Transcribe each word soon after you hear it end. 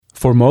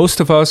For most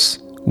of us,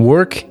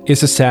 work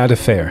is a sad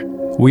affair.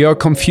 We are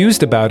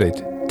confused about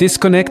it,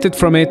 disconnected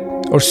from it,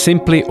 or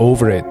simply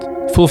over it.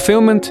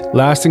 Fulfillment,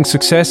 lasting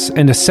success,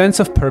 and a sense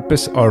of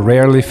purpose are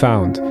rarely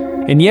found.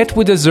 And yet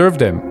we deserve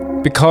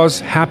them, because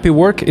happy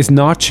work is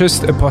not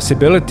just a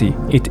possibility,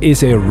 it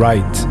is a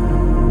right.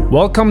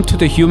 Welcome to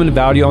the Human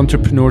Value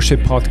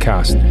Entrepreneurship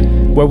Podcast,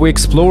 where we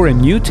explore a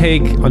new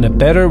take on a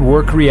better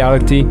work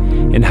reality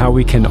and how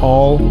we can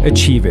all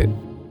achieve it.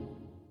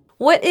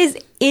 What is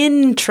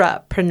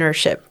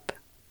intrapreneurship,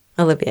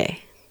 Olivier?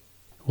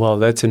 Well,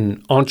 that's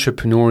an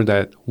entrepreneur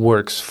that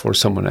works for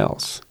someone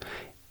else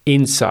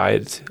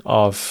inside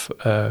of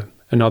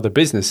another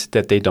business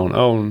that they don't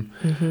own,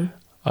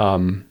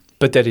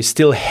 but that is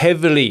still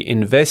heavily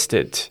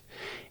invested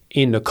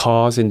in the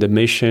cause, in the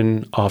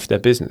mission of their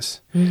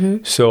business.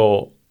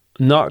 So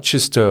not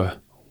just a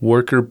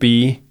worker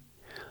bee,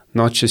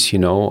 not just,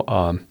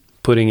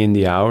 putting in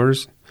the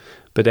hours,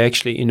 but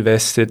actually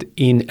invested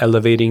in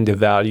elevating the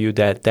value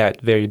that that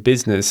very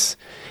business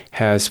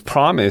has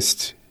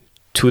promised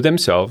to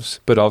themselves,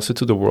 but also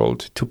to the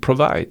world to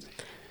provide.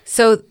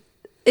 So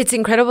it's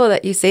incredible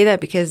that you say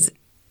that, because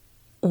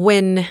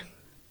when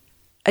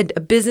a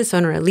business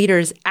owner, a leader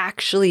is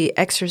actually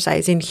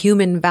exercising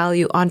human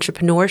value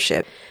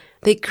entrepreneurship,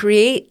 they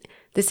create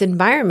this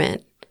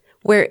environment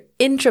where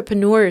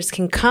intrapreneurs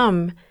can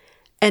come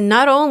and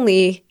not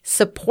only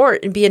support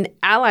and be an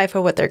ally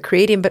for what they're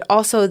creating, but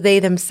also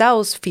they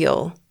themselves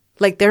feel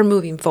like they're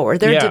moving forward,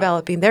 they're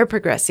developing, they're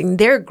progressing,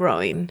 they're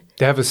growing.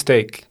 They have a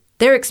stake.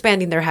 They're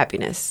expanding their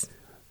happiness.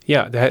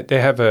 Yeah,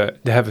 they have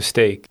a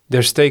stake.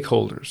 They're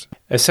stakeholders.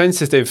 A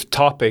sensitive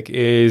topic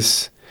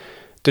is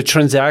the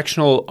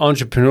transactional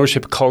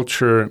entrepreneurship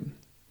culture,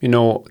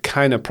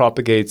 kind of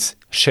propagates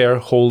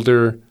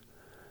shareholder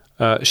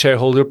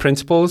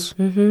principles,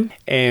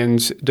 and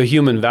the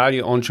human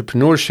value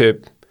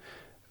entrepreneurship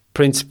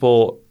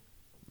principle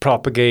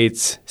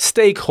propagates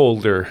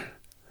stakeholder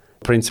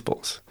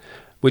principles,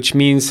 which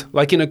means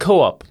like in a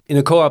co-op. In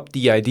a co-op,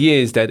 the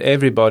idea is that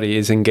everybody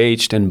is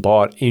engaged and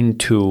bought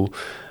into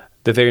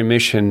the very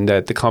mission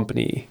that the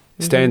company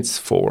stands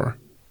for.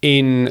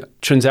 In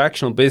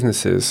transactional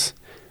businesses,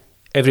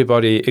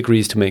 everybody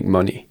agrees to make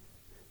money.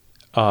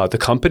 The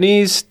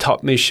company's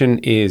top mission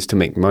is to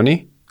make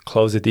money,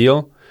 close a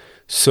deal.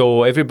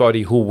 So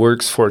everybody who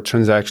works for a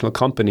transactional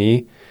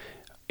company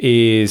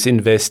is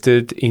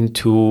invested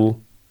into,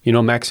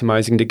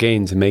 maximizing the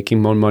gains and making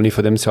more money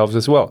for themselves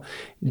as well.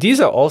 These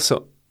are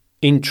also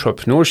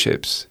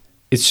intrapreneurships.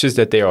 It's just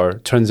that they are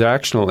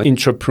transactional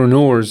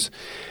intrapreneurs,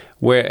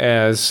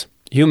 whereas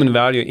human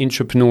value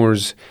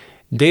intrapreneurs,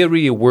 they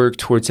really work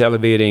towards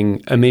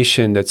elevating a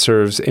mission that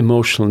serves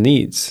emotional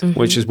needs,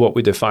 which is what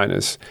we define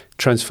as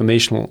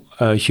transformational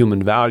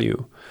human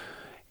value.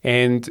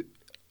 And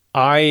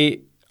I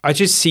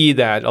just see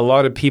that a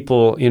lot of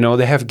people,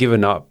 they have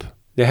given up.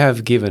 They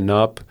have given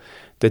up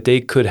that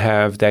they could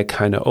have that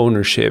kind of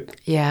ownership.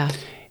 Yeah.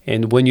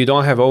 And when you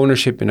don't have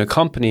ownership in a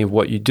company of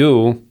what you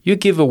do, you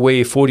give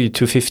away 40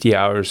 to 50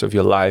 hours of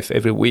your life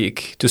every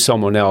week to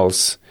someone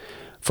else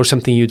for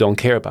something you don't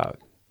care about.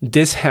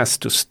 This has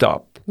to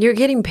stop. You're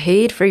getting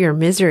paid for your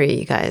misery,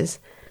 you guys,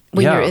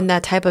 when you're in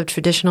that type of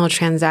traditional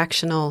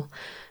transactional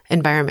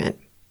environment.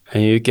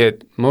 And you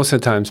get, most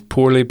of the times,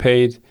 poorly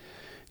paid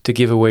to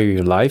give away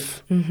your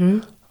life.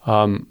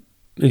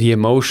 The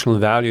emotional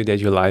value that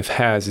your life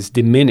has is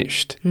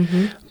diminished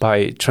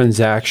by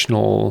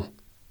transactional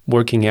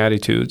working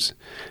attitudes.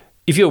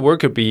 If you're a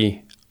worker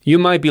bee, you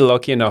might be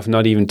lucky enough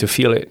not even to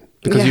feel it,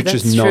 because you're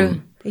just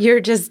numb. True.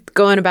 You're just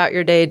going about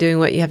your day doing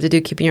what you have to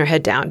do, keeping your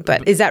head down.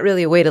 But is that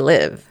really a way to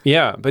live?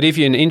 Yeah, but if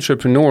you're an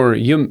entrepreneur,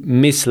 you're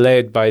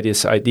misled by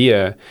this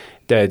idea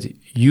that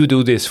you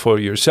do this for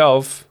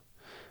yourself,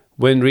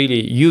 when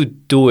really you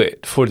do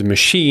it for the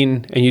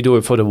machine and you do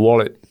it for the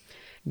wallet.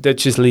 That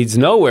just leads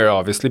nowhere,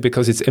 obviously,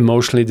 because it's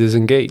emotionally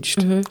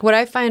disengaged. What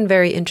I find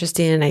very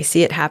interesting, and I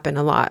see it happen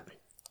a lot,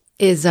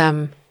 is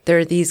there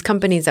are these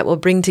companies that will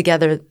bring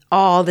together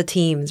all the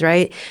teams,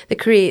 right? They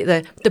create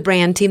the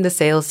brand team, the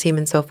sales team,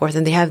 and so forth,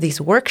 and they have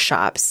these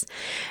workshops.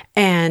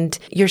 And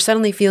you're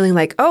suddenly feeling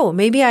like, oh,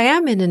 maybe I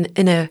am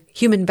in a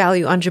human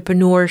value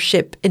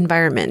entrepreneurship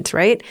environment,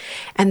 right?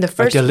 And the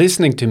first, like they're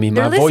listening to me.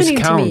 My voice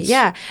counts. To me,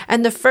 yeah.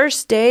 And the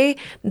first day,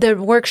 the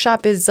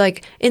workshop is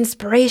like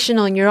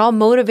inspirational, and you're all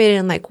motivated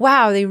and like,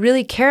 wow, they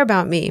really care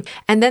about me.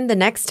 And then the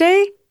next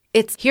day,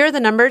 it's here are the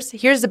numbers,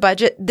 here's the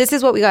budget, this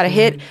is what we got to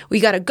hit.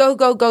 We got to go,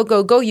 go, go,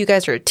 go, go. You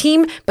guys are a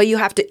team, but you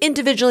have to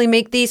individually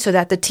make these so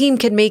that the team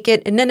can make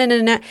it. And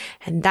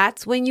And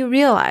that's when you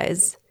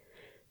realize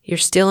you're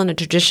still in a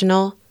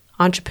traditional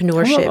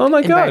entrepreneurship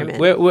environment.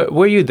 God.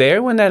 Were you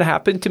there when that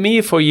happened to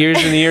me for years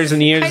and years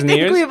and years and years?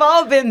 I think we've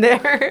all been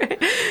there.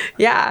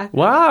 Yeah.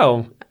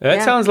 Wow.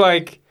 That sounds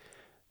like,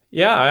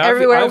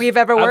 everywhere we've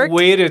ever worked. I've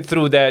waited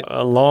through that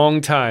a long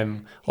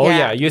time. Oh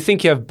yeah, you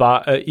think you have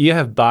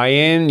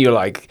buy-in. You're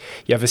like,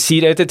 you have a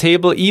seat at the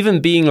table,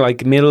 even being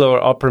like middle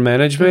or upper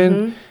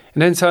management.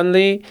 And then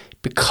suddenly,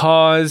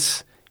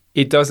 because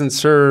it doesn't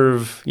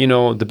serve,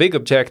 the big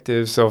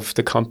objectives of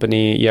the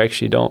company, you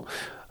actually don't.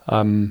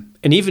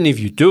 And even if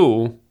you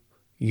do,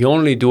 you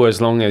only do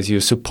as long as you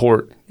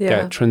support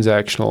that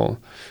transactional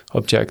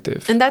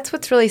objective. And that's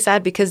what's really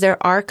sad, because there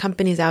are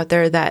companies out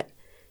there that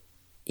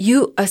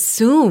you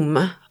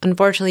assume,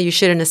 unfortunately you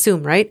shouldn't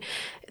assume, right?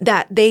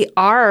 That they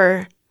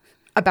are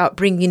about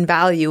bringing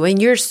value,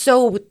 and you're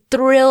so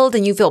thrilled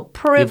and you feel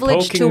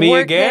privileged to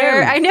work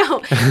there. I know.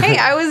 Hey,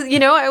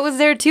 I was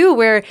there too,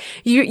 where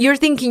you're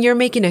thinking you're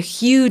making a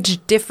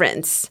huge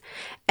difference.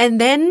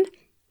 And then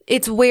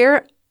it's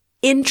where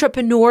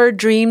entrepreneur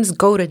dreams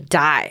go to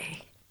die.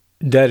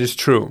 That is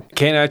true.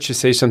 Can I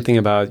just say something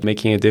about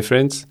making a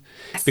difference?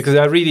 Yes. Because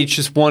I really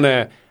just want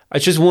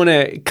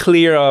to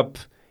clear up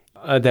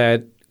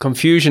that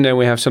confusion that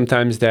we have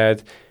sometimes,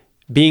 that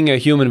being a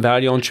human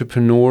value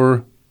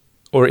entrepreneur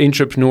or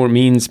entrepreneur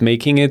means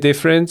making a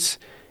difference.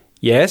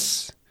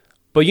 Yes,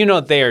 but you're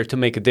not there to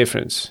make a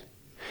difference.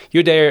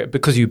 You're there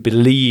because you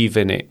believe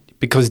in it,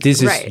 because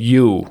this is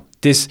you.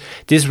 This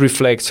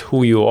reflects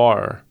who you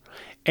are.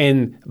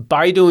 And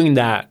by doing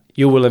that,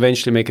 you will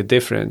eventually make a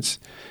difference.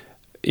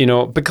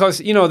 Because,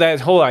 that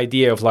whole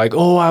idea of like,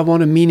 oh, I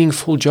want a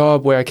meaningful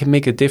job where I can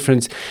make a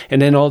difference.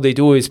 And then all they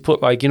do is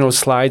put like,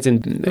 slides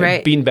and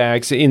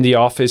beanbags in the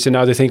office. And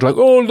now they think like,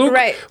 oh, look,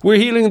 we're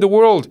healing the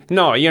world.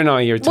 No, you're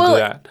not here to do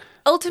that.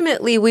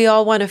 Ultimately, we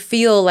all want to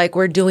feel like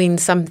we're doing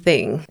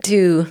something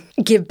to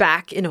give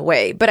back in a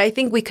way. But I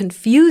think we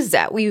confuse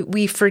that.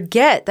 We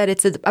forget that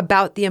it's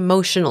about the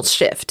emotional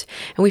shift.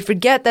 And we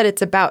forget that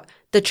it's about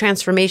the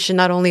transformation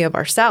not only of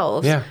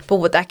ourselves, but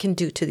what that can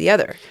do to the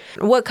other.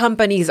 What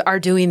companies are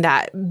doing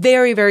that?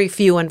 Very, very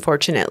few,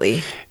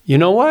 unfortunately. You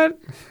know what?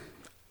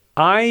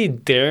 I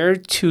dare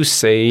to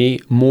say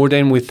more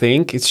than we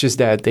think. It's just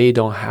that they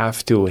don't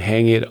have to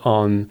hang it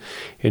on,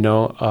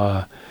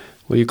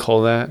 what do you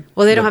call that?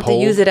 Well, they don't have to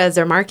use it as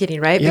their marketing,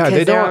 right? Yeah,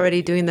 because they're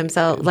already doing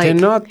themselves,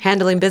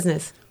 handling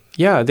business.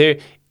 Yeah,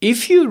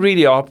 if you're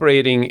really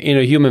operating in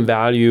a human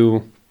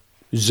value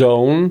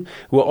zone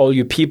where all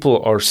you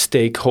people are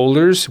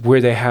stakeholders, where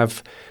they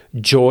have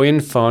joy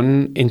and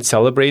fun in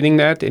celebrating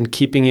that and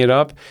keeping it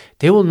up,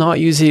 they will not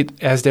use it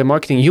as their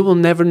marketing. You will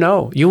never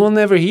know. You will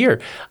never hear.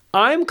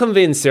 I'm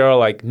convinced there are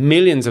like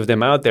millions of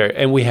them out there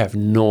and we have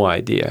no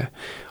idea.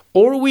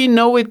 Or we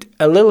know it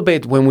a little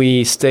bit when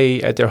we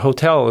stay at their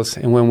hotels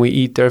and when we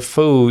eat their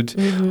food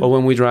or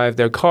when we drive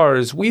their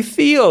cars. We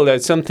feel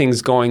that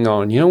something's going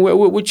on.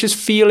 We just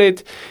feel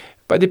it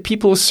by the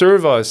people who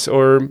serve us,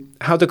 or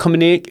how the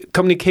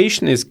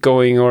communication is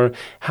going, or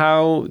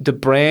how the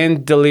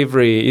brand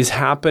delivery is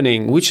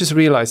happening. We just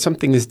realize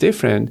something is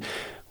different.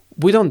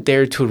 We don't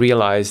dare to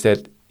realize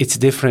that it's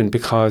different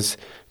because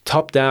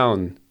top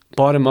down,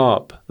 bottom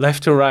up,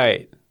 left to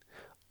right,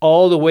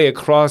 all the way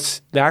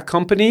across that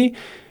company,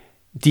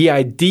 the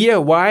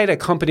idea why the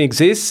company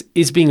exists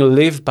is being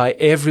lived by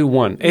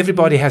everyone.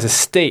 Everybody has a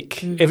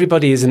stake.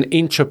 Everybody is an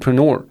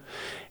entrepreneur.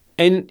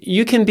 And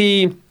you can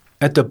be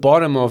at the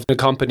bottom of the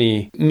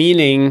company,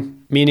 meaning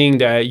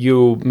that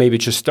you maybe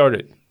just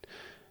started,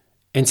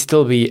 and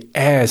still be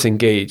as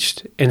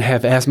engaged and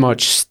have as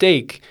much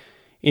stake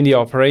in the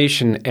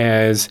operation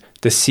as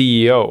the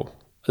CEO.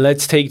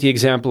 Let's take the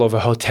example of a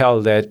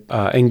hotel that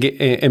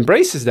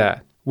embraces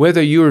that.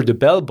 Whether you're the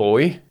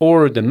bellboy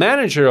or the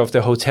manager of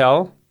the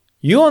hotel,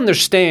 you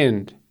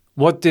understand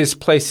what this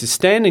place is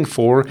standing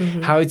for,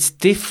 how it's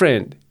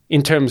different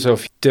in terms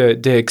of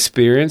the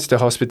experience, the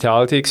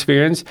hospitality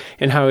experience,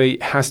 and how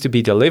it has to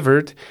be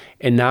delivered.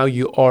 And now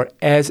you are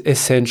as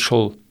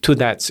essential to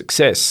that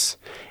success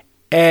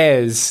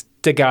as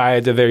the guy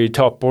at the very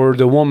top or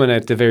the woman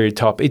at the very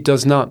top. It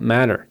does not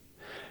matter.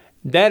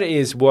 That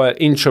is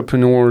what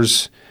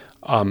entrepreneurs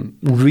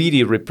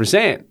really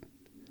represent.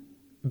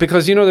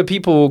 Because, the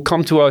people will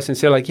come to us and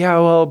say like, yeah,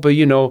 well, but,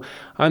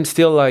 I'm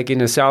still like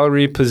in a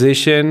salary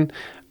position.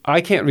 I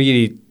can't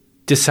really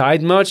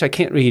decide much. I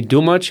can't really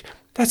do much.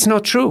 That's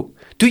not true.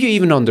 Do you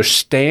even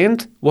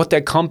understand what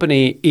that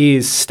company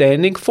is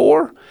standing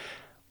for?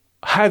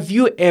 Have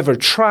you ever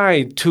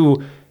tried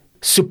to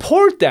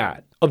support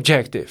that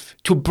objective,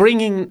 to bring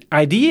in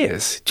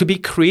ideas, to be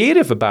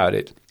creative about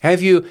it?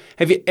 Have you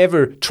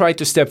ever tried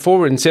to step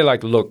forward and say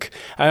like, look,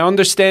 I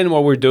understand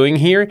what we're doing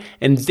here,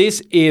 and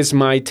this is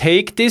my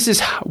take. This is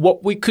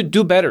what we could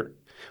do better.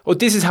 Or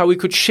this is how we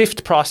could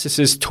shift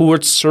processes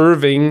towards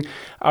serving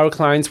our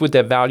clients with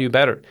that value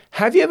better.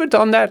 Have you ever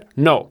done that?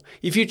 No.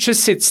 If you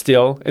just sit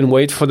still and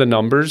wait for the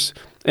numbers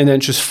and then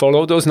just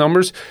follow those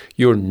numbers,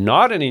 you're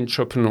not an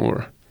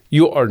entrepreneur.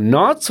 You are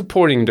not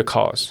supporting the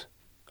cause.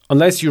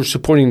 Unless you're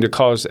supporting the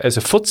cause as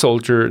a foot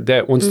soldier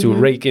that wants to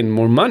rake in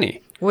more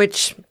money.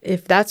 Which,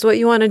 if that's what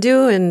you want to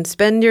do and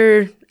spend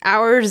your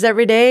hours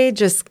every day,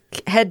 just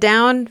head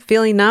down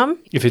feeling numb.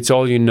 If it's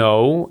all you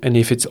know, and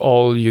if it's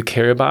all you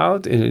care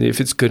about, and if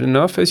it's good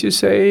enough, as you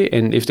say,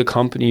 and if the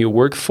company you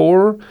work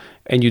for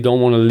and you don't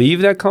want to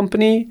leave that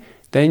company,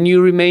 then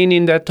you remain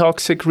in that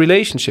toxic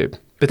relationship.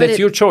 But that's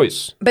your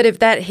choice. But if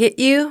that hit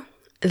you,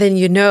 then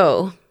you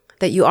know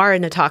that you are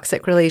in a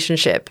toxic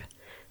relationship.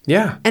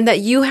 Yeah. And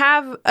that you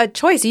have a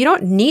choice. You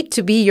don't need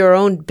to be your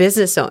own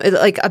business owner,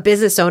 like a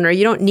business owner.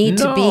 You don't need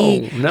to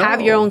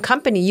have your own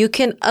company. You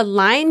can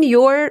align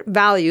your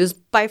values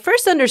by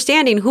first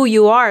understanding who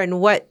you are and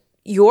what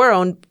your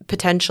own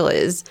potential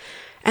is,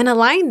 and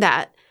align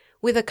that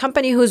with a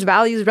company whose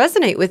values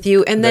resonate with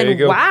you. And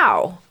then,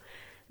 wow,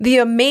 the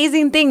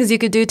amazing things you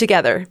could do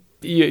together.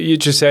 You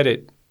just said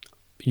it.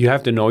 You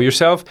have to know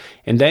yourself,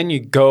 and then you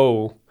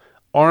go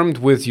armed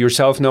with your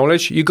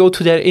self-knowledge. You go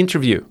to that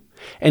interview.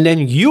 And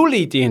then you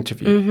lead the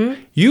interview.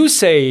 Mm-hmm. You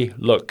say,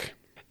 look,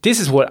 this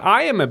is what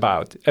I am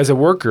about as a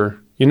worker,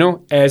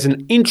 as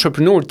an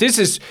entrepreneur. This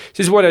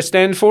is what I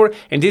stand for.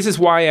 And this is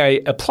why I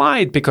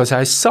applied, because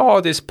I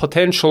saw this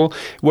potential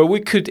where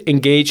we could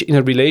engage in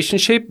a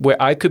relationship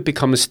where I could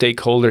become a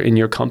stakeholder in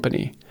your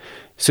company.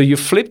 So you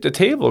flip the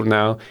table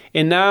now.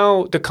 And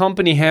now the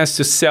company has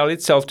to sell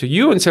itself to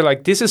you and say,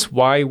 like, this is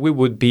why we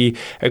would be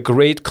a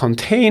great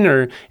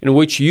container in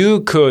which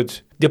you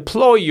could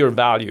deploy your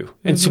value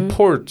and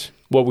support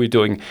what we're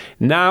doing.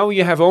 Now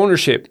you have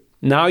ownership.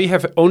 Now you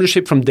have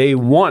ownership from day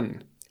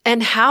one.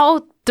 And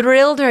how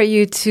thrilled are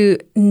you to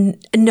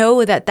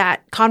know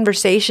that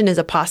conversation is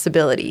a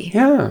possibility?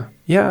 Yeah.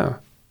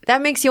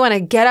 That makes you want to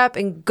get up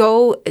and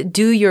go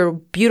do your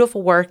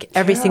beautiful work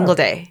every single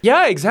day.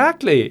 Yeah,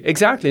 exactly.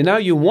 Now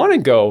you want to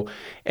go.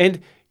 And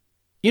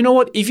you know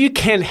what? If you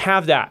can't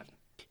have that,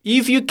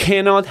 if you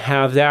cannot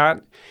have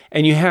that,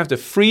 and you have the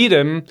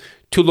freedom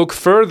to look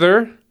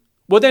further,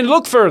 well, then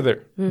look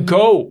further. Mm-hmm.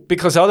 Go,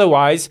 because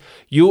otherwise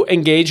you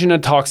engage in a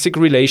toxic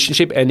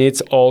relationship and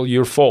it's all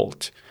your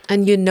fault.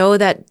 And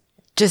that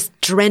just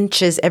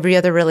drenches every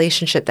other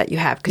relationship that you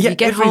have, because you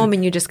get home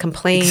and you just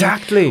complain.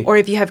 Exactly. Or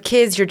if you have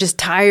kids, you're just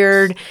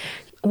tired.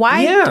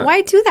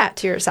 Why do that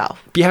to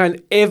yourself? Behind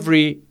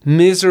every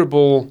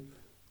miserable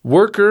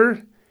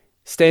worker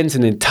stands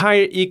an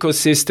entire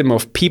ecosystem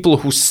of people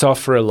who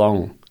suffer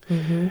alone.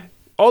 Mm-hmm.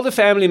 All the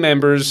family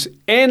members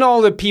and all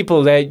the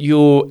people that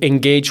you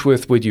engage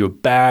with your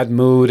bad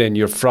mood and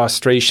your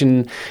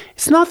frustration,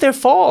 it's not their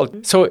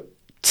fault. So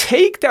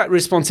take that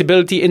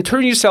responsibility and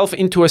turn yourself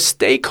into a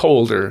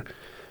stakeholder.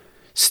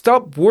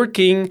 Stop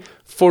working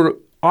for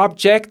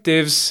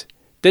objectives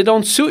that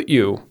don't suit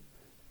you.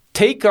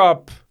 Take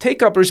up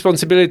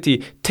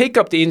responsibility, take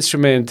up the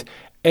instrument,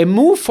 and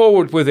move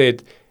forward with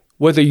it,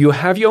 whether you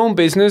have your own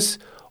business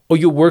or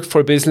you work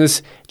for a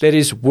business that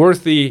is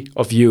worthy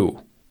of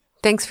you.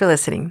 Thanks for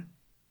listening.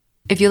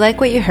 If you like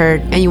what you heard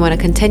and you want to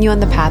continue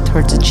on the path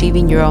towards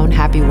achieving your own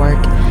happy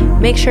work,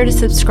 make sure to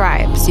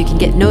subscribe so you can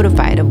get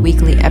notified of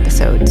weekly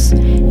episodes.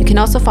 You can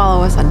also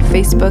follow us on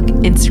Facebook,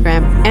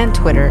 Instagram, and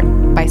Twitter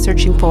by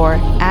searching for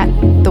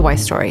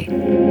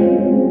 @TheWhyStory.